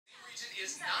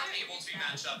is not able to be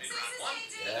matched up in round 1.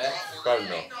 Yeah. Probably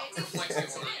no.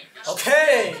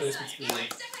 Okay. For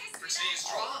today's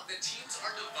draw, the teams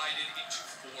are divided into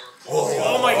 4.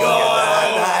 Oh my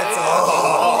god. That's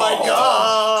Oh my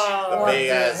god. The big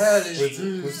ass.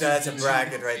 That's a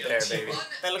bracket right there, baby.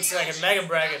 That looks like a mega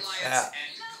bracket. Yeah.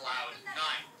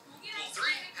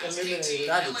 Eliminated.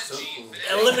 That is so cool.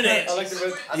 Eliminate. I like the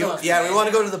red. Yeah, we want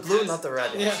to go to the blue, not the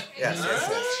red. Yeah. Yes, yes,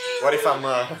 yes. What if I'm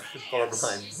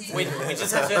colorblind? We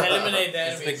just have to eliminate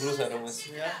the Big enemies. blue side almost.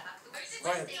 Yeah.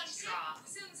 Quiet.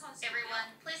 Everyone,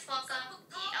 please welcome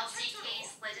the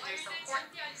LCK's legendary support,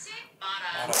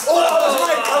 Mara.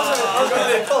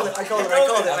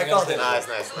 I called it. Nice,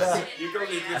 nice, nice. You go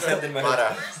lead. I said it in my head.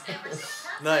 Mara.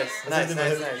 Nice.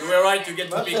 You were right to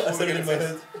get to be I said it in my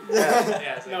head.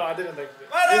 No, I didn't like it.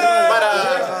 Mara.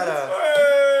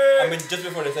 I mean, just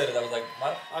before they said it, I was like,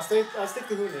 what? I'll stick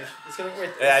to Hooney. It's gonna wait.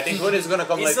 Yeah, I think Hood is gonna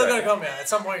come He's later. still gonna come, yeah. At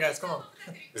some point, guys, come on.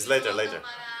 It's later.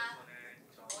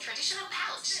 Traditional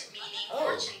pouch, meaning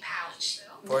fortune pouch.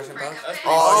 Portion pouch?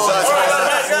 Oh,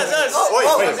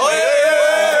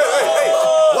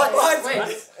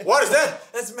 What is that?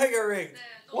 That's mega rigged.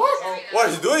 What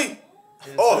is he doing?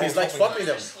 Oh, he's like swapping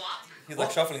them. He's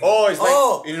like shuffling. Oh, he's like,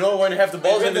 Oh. you know when you have the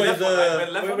balls and they do the...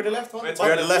 Wait, with the left one. We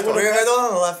are the left one. We're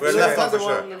on the left. We're the left one for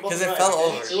sure. Because it fell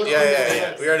over.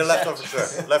 Yeah. We are the left one for sure.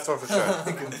 Left one for sure.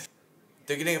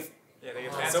 They're getting a... Yeah, they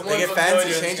They get fans to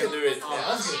change it?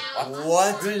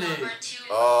 What?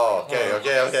 Oh, okay.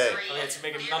 Okay, to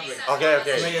make it not rigged. Okay.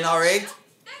 Make it not rigged?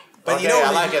 But Okay, you know I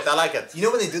when like they, it. I like it. You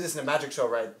know when they do this in a magic show,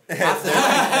 right? Half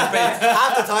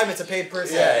the time it's a paid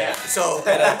person. Yeah. So...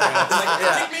 Pick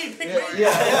me.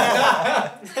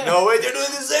 No, wait, they're doing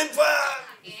the same part.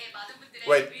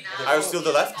 Wait, are you still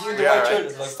the left? You in We the are, white shirt. right?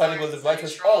 It's like finally was the white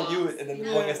shirt. Oh, you. And then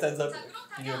the one guy stands up.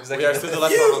 You know exactly. We are still the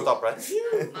left one on top, right? Let's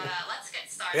get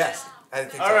started. Yes. I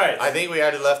think so. Alright. I think we are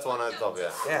the left one on top,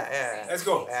 yeah. Yeah. Let's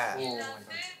go. Yeah.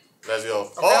 Let's go.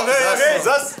 Okay.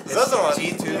 That's the one.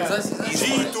 G2.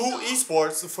 G2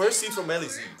 Esports, the first seed from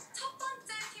LEZ.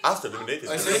 After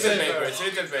eliminated. It's a little paper.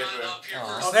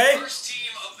 Okay. First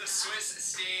team of the Swiss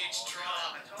stage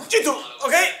draw. G2!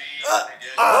 Okay.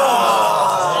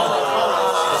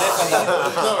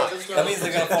 That means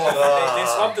they're gonna fall off.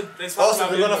 They swapped Also,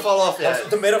 they're gonna fall off, yeah.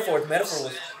 The metaphor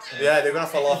was. Yeah, they're gonna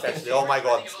fall off actually. Oh my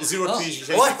god.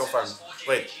 0-3 What? confirmed.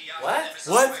 Wait.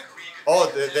 What? Oh,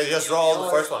 they just draw all the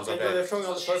first ones, okay. They're throwing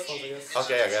all the first ones, I guess.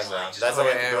 Okay, I guess, yeah. That's the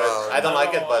way to Okay, do well, it. I don't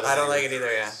like it, but... I don't like it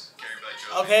either, yeah.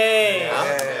 Okay.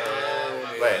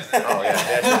 Wait, oh yeah,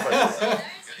 they're super.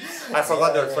 I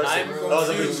forgot their first name. That was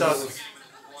a big shock.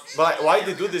 But why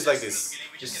they do this like this?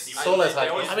 So less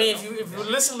hype. I mean, if you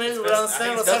listen, maybe we'll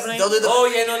understand what's happening. They'll do the... Oh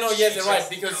yeah, no, yes, you're right.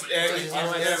 Because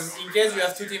in case we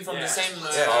have two teams from the same.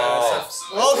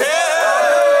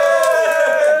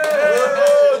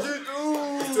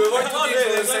 To avoid two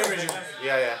teams from the same region.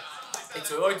 Yeah.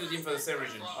 To avoid two teams from the same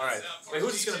region. All right. Wait,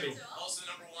 who's this gonna be? Also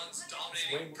number one's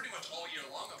dominating pretty much all year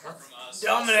long apart from us.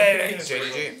 Dominating.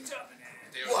 JDG.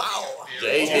 Wow.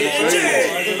 JJ.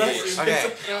 Okay.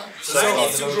 So he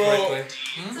needs to draw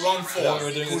round 4. When we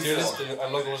were doing the tier list, our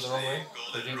logo was the wrong way.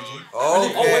 The DDG.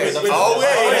 Oh,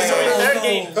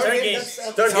 wait. Third game.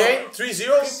 Third game,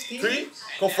 3-0, 3,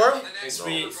 confirm. It's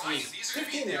 3.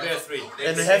 15. There are 3.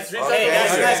 And we have 3 Hey,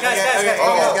 times.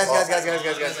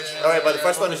 guys. Alright, but the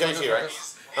first one is Genji, right?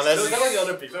 Unless That was the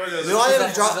other pick. we want them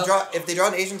to draw... If they draw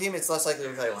an Asian team, it's less likely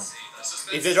to play one.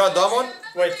 if they draw Damon,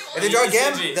 Wait. If they draw It's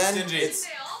Gam, Stingy, then Stingy.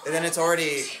 it's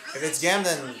already... If it's Gam,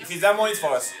 then... If he's that one, it's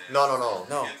for us. no.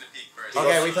 No.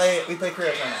 Okay, we play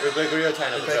Korea China. We play Korea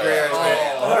China. We play Korea China.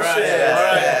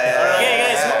 Okay,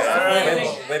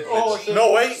 guys.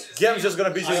 No way, Gam's just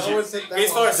gonna beat Genji.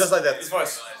 He's for us. Just like that. It's for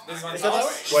us. This one.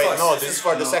 Wait, no, this is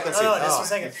for the second seed. No, that's the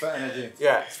second.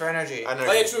 Yeah, It's for energy. Oh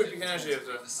yeah, true. You can actually have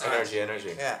to.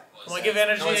 energy. Yeah. Come on, give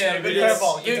energy No, it's a good BDS.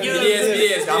 curveball. Give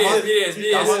BDS. Damon, BDS.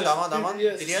 Damon. BDS.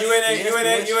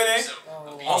 UNA.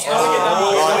 Oh,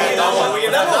 we get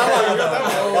that one.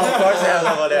 Of course, they have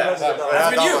over there.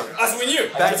 As we knew.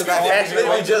 Back to back. Actually,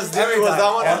 we just knew it was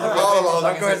that one all along.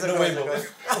 Of course. We just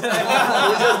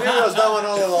knew it was that one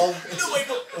all along. That's a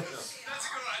good one.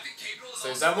 I think Gabriel is So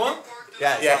is that one?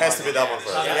 Yeah, Yeah, it has to be that one for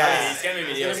us. Yeah. It can be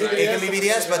BDS. It can be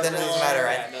BDS, but then it doesn't matter,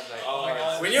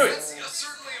 right? We knew it.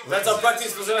 That's our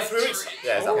practice for the last 3 weeks.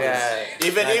 Yeah, it's that one. Yeah.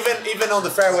 Even on the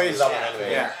fairway, it's that one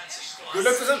anyway. Yeah. Good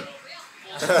luck to them.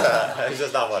 It's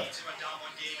just that one.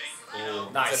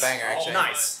 Nice. It's a banger, actually.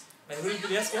 Nice. And who did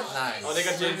BDS get? Nice. Oh, they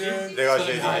got JG. They got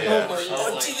JD, yeah.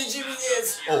 Oh, GDG BDS.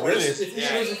 Oh, really?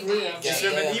 Just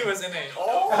remember he was in it.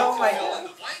 Oh my god.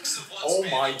 Oh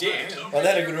my damn. Well, they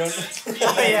had a good run.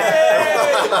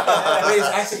 Yeah. Wait, it's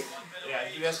actually... Yeah,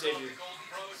 BDS JG.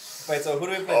 Wait, so who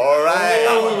do we play? Alright.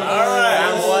 Alright.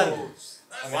 Round one.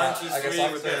 I mean, 1, 2, I guess 3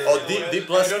 I'll with play- Oh, D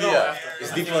plus Kia.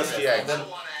 It's D plus Kia. And then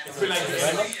If we like Is it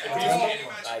random?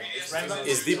 it's random.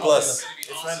 It's D plus.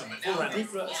 It's random. Full random.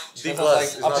 D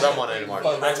plus. It's not that one anymore.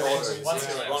 Match order.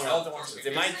 1-0.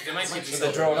 They might keep Did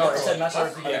they draw No, again? it said match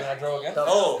order. Are they gonna draw again?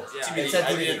 Oh, Yeah, TBD. it said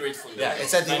I TBD. didn't read fully. Yeah, it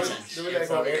said DG. Do we like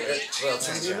So go? well, it's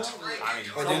easier.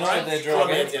 Wait, do you know if they draw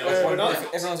again? We're not.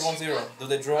 If everyone's 1-0, do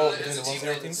they draw between the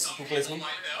 1-0 teams? Who plays who?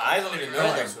 I don't even know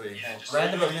Random. actually.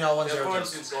 Random between all 1-0 Going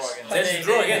teams. to draw again. Let's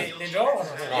draw again. They draw or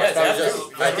not? Yes, they have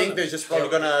to. I think they're just probably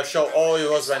gonna show, oh, it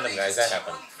was random, guys. That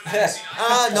happened.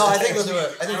 No, I think we'll do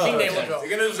it. I think I think we'll they do will it. draw. They're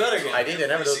gonna lose that again. I think they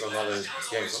never do it on other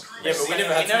games. Yeah, but we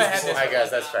never had had this. I guess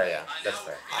that's fair, yeah. That's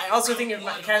fair. I also think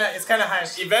it's kind of high.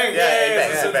 He banged. Yeah, Yeah,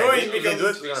 bang, so bang. drawing If they do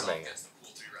becomes. it, we're gonna bang it.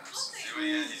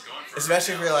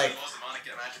 Especially if you're like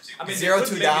I mean,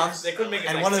 0-2 down, They could make it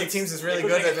and like one of the six. teams is They really could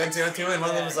good make at it then 0-2, and one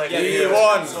of them is like, Yeah, He yeah.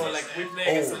 won. So like we play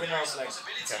against the winner of like.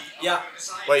 Yeah,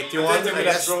 Wait, do you want Then I we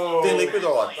guess draw- still liquid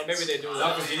or what? But maybe they do.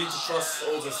 no, because you need to trust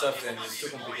all the stuff and it's too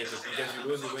complicated. Because you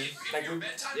lose, you win. Like we,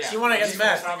 yeah. You want against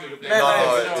Matt? No,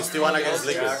 it's T1 against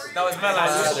liquid. No, it's Matt.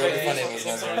 That would be funny if it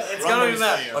was 1-0. It's gonna be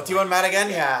Matt. oh, T1 Matt again?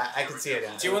 Yeah, I can see it.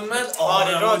 Do you want Matt? Oh,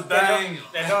 they draw. bang.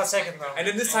 They draw a second now. And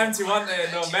then this time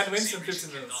T1, no, Matt wins in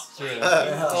 15 minutes.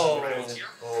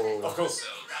 Oh. Of course.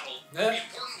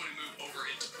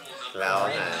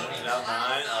 Cloud9.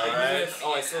 Cloud9, alright.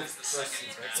 Oh, I still first.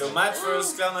 So Matt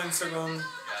first, Cloud9 second. Yeah,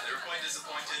 they were quite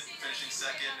disappointed finishing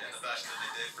second in the fashion that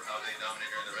they did for how they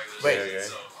dominated in the regular Wait.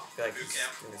 season. So I feel like boot it's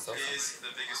camp doing so. is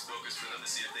the biggest focus for them to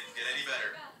see if they can get any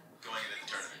better going into the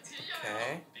tournament.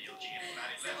 Okay. BLG and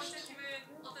Fnatic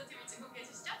left.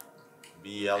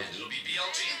 BLG. It'll be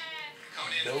BLG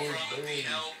coming in from the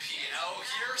LPL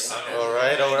here. So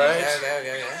Alright, Okay, alright. okay,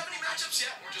 okay, we don't okay. have any matchups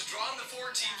yet. We're just drawing the 4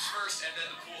 teams first, and then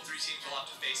the pool 3 teams will have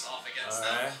to face off against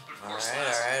Alright. them. But of course,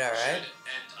 Alright, alright. should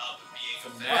end up being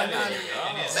Fnatic.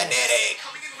 Fnatic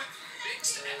coming in with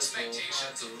mixed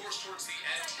expectations, of course, towards the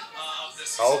end of the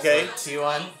season. Okay.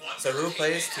 T1. So who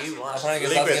plays T1? I'm trying to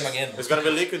get last game Liquid. again. It's gonna be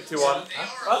liquid T1.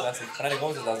 That's it. Trying to go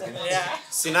to last game. Yeah.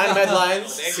 C9 Mad Lions.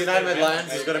 C9 Mad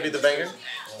Lions is gonna be the banger.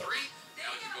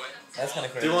 That's kind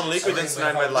of crazy. T1 Liquid and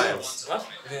C9 Mad Lions. You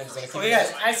think it's gonna keep Oh yeah,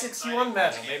 I said T1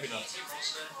 Matt. Maybe not.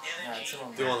 Yeah, it's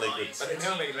T1. T1 Liquid. But they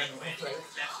never make it random.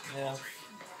 Yeah.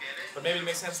 But maybe it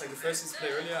makes sense, like the first is play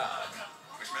earlier.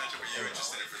 Which matchup are you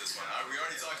interested in for this one? We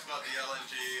already talked about the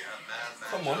LNG and Mad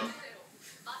matchup. Come on.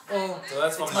 So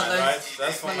that's for Matt, right?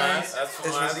 That's for Matt. That's for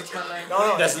Matt.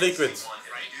 No, That's Liquid.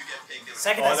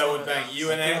 second. Oh, that would bang. T1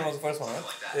 UNA. was the first one, right?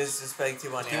 This is playing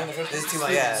T1, yeah. T1 the first This is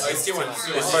one? T1, yeah. Oh, it's T1. It's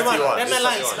T1. for T1. Matt It's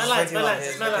lines, for Matt T1. lines, Matt T1, lines,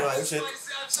 it's Matt T1. lines. Shit.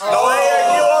 No, I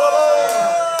knew all along!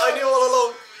 I knew all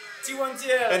along! T1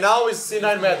 TL. And now it's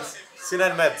C9 Mad.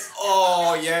 C9 Mad.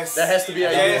 Oh, yes. There has to be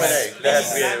a Yes. UNA. There has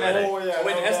to be a UNA. Oh, yeah. Oh,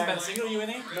 wait, it no, hasn't yeah. been single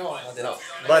UNA? No. No.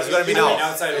 But it's gonna be now.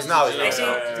 Outside It's now, it's now.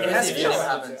 Actually, it has to be.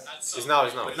 It's now,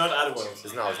 it's now. But not other worlds.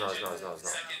 It's now, it's now, it's now, it's now, it's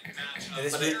now.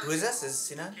 And who is this? Is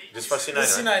this C9? This for C9,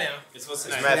 This is right? C9, yeah. It's for It's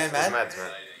tonight. Mad, C9 it's Mad? Mad, it's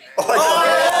Mad. Oh,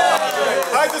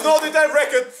 I just know the time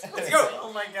record. Let's go.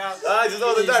 Oh my god. I just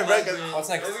know the time record. What's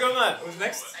next? Let's go, man. Who's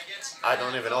next? I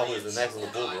don't even know who's the next on the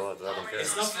pool, bro. I don't care.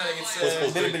 It's not like it's Who's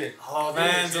pool Billy three? Billy. Oh,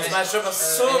 man. Those matchups are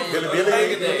so Billy good.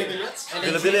 Billy?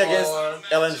 Billy Billy against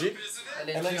LNG?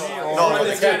 LNG No, or...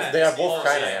 they can't. They are both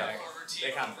kinda, yeah.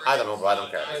 They can't. I don't know, but I don't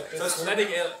care. So it's Fnatic,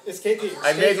 It's KT.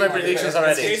 I made my predictions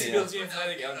already. Casey, BLG, and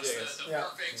Fnatic, LG, I guess. Yeah.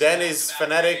 Then is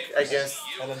Fnatic against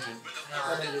LNG.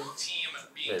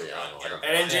 maybe, I don't know. I don't,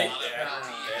 LNG.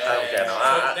 I don't care now.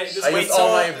 I Wait, used all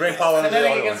my brain power on the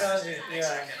Fnatic other against one. LG.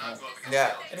 Yeah.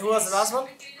 Yeah. And who was the last one?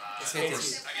 It's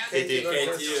KT.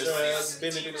 KT.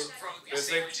 Billy Billy.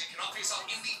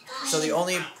 So the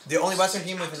only Western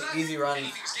team with an easy run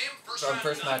from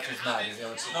first match is Mad. Is the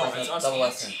only No, it's us. double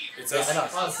Western. It's Yeah, I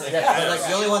us. know. Yeah, but like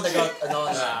the only one that got a Yeah.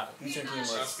 non-Eastern team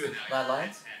That's was good. Mad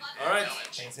Lions. Alright.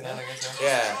 Thanks, Sinan, I guess.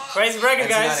 Yeah. Crazy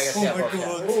bracket, And Sinan, I guys. guess, yeah, both,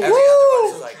 yeah. Every other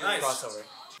one is like Nice. crossover.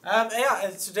 Yeah,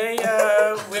 and today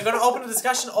we're gonna open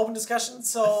discussion.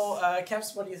 So,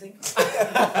 Caps, what do you think? Oh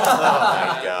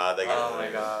my god, I Oh my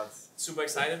god. Super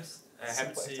excited.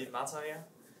 Happy to see Marta here.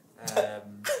 I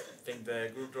think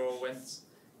the group draw went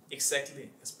exactly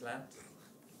as planned.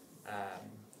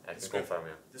 I can confirm,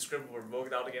 yeah. The script will work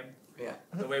it out again. Yeah.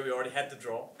 The way we already had the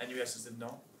draw, and you guys just didn't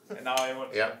know. And now everyone.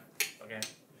 Yeah. Okay.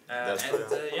 That's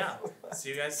And yeah, see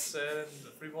you guys in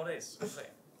 3 more days. We'll play.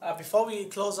 Before we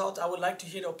close out, I would like to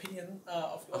hear the opinion,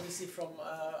 obviously from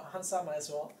Hansama as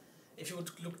well. If you would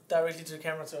look directly to the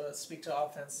camera to speak to our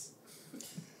fans.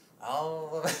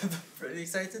 I'm pretty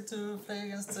excited to play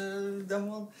against them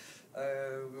one.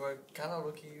 We were kind of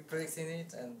looking predicting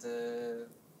it, and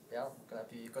yeah,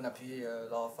 gonna be a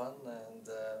lot of fun, and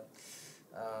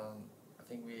I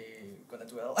think we gonna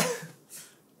do well.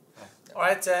 All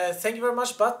right, thank you very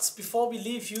much. But before we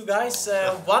leave you guys,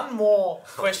 one more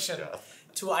question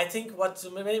to I think what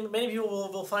many people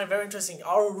will find very interesting.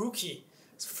 Our rookie,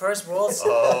 first Worlds.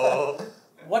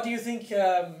 What do you think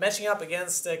matching up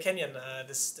against Kenyan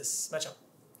this matchup?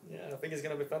 Yeah, I think it's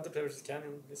gonna be fun to play versus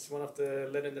Canyon. It's one of the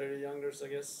legendary youngsters, I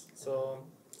guess. So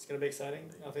it's gonna be exciting.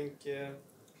 I think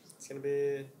it's gonna be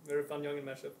a very fun youngin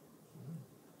matchup.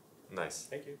 Nice.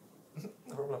 Thank you.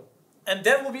 No problem. And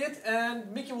that will be it.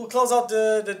 And Mickey will close out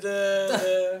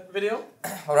the video.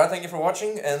 Alright, thank you for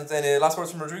watching, and any last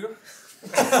words from Rodrigo?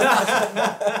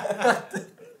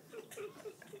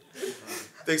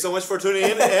 Thanks so much for tuning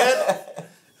in, and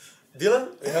Dylan?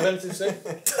 You have anything to say?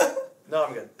 No,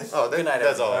 I'm good. Oh, Good night,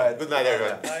 that's all. everyone. Good night,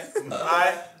 everyone. Bye.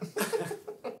 Bye.